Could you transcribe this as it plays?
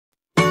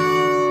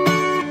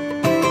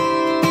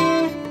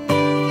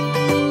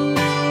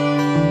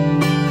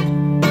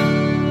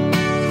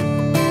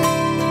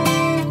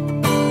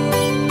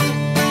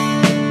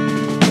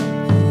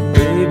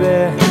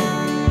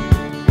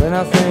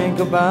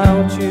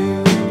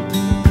you.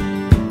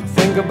 I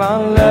think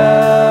about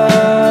love.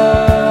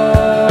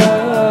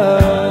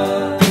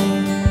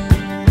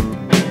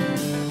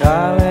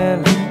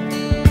 Darling,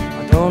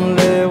 I don't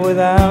live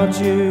without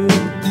you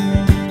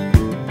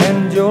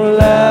and your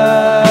love.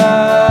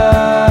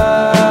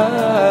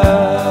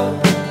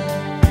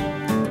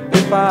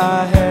 If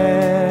I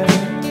had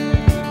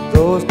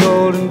those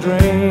golden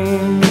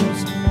dreams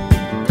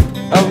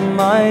of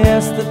my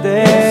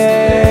yesterday,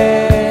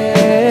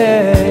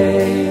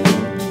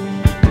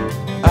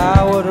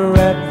 I would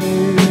wrap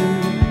you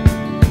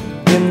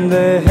in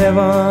the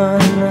heaven,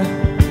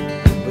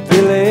 but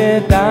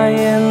really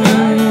dying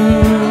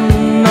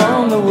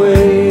on the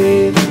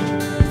way.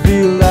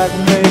 Feel like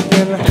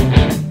making,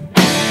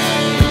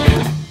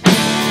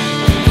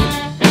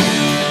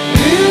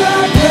 feel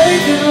like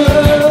making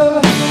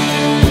love.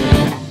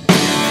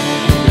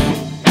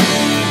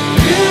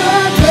 Feel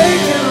like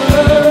making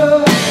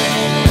love.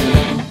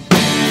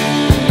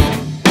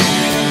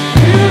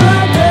 Feel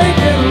like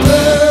making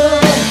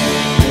love.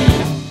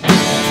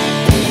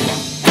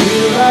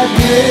 Feel like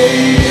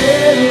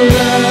making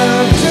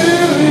love to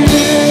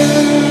you.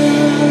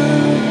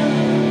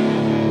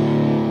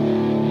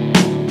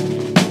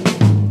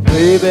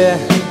 Baby,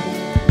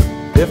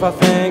 if I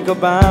think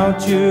about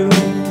you,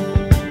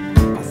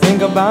 I think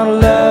about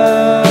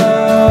love.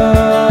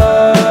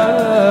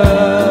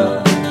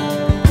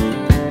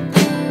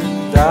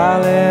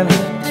 Darling,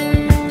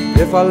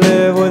 if I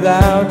live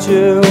without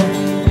you,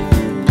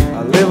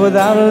 I live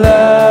without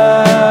love.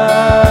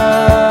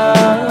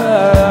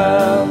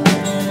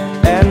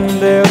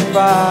 And if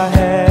I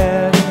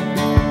had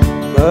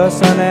the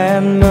sun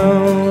and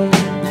moon,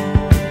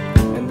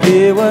 and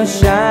they were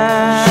shining,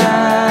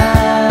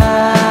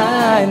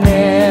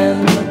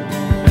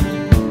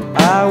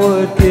 I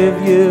would give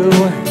you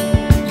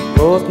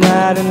both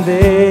night and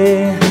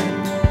day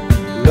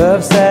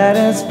love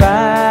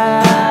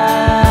satisfying.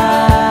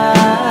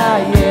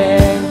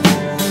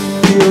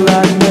 Feel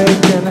like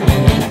making,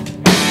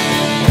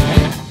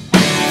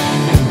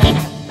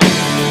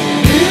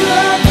 feel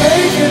like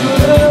making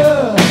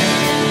love.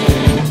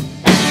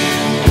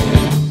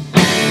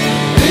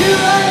 Feel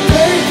like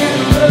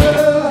making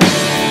love.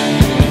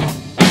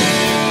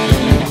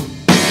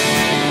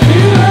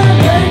 Feel like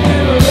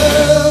making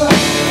love.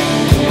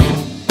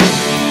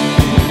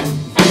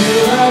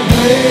 Feel like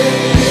making